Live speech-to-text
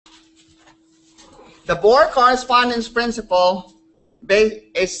The Bohr correspondence principle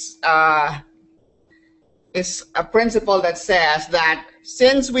is a principle that says that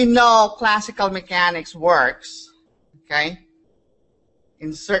since we know classical mechanics works, okay,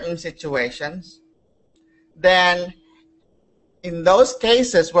 in certain situations, then in those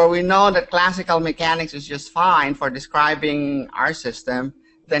cases where we know that classical mechanics is just fine for describing our system,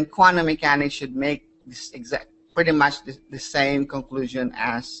 then quantum mechanics should make this pretty much the same conclusion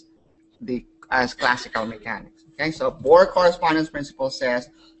as classical mechanics. Okay, so Bohr correspondence principle says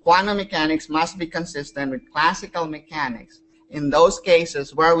quantum mechanics must be consistent with classical mechanics in those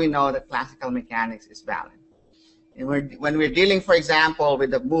cases where we know that classical mechanics is valid. And when we're dealing, for example,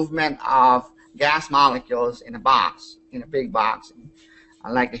 with the movement of gas molecules in a box, in a big box,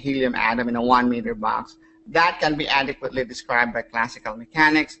 like a helium atom in a 1-meter box, that can be adequately described by classical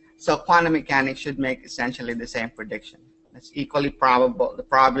mechanics. So quantum mechanics should make essentially the same prediction. It's equally probable. The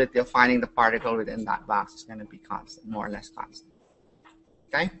probability of finding the particle within that box is going to be constant, more or less constant.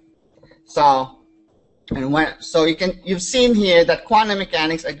 Okay, so you've seen here that quantum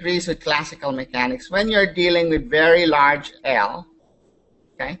mechanics agrees with classical mechanics when you're dealing with very large L.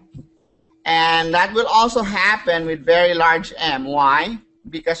 Okay, and that will also happen with very large M. Why?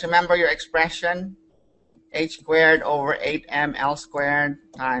 Because remember your expression, h squared over 8m L squared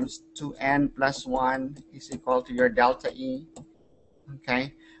times 2n plus 1 is equal to your delta E.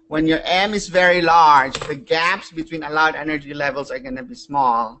 Okay, when your M is very large, the gaps between allowed energy levels are going to be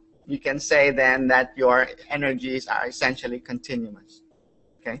small. You can say then that your energies are essentially continuous.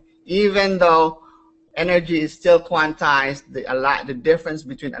 Okay, even though energy is still quantized, the difference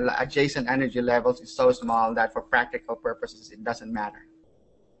between adjacent energy levels is so small that for practical purposes it doesn't matter.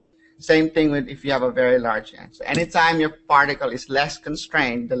 Same thing with if you have a very large N. So anytime your particle is less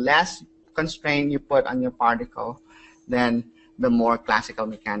constrained, the less constraint you put on your particle, then the more classical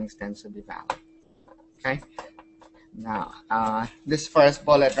mechanics tends to be valid. Okay. Now, this first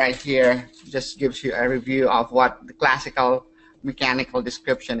bullet right here just gives you a review of what the classical mechanical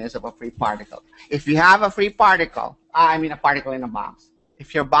description is of a free particle. If you have a free particle, I mean a particle in a box.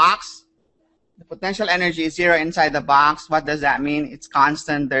 If your box, the potential energy is 0 inside the box, what does that mean? It's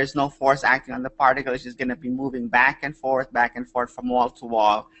constant. There's no force acting on the particle. It's just going to be moving back and forth from wall to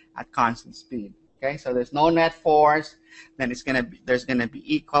wall at constant speed. Okay, so there's no net force. Then there's going to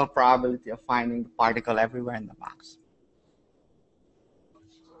be equal probability of finding the particle everywhere in the box.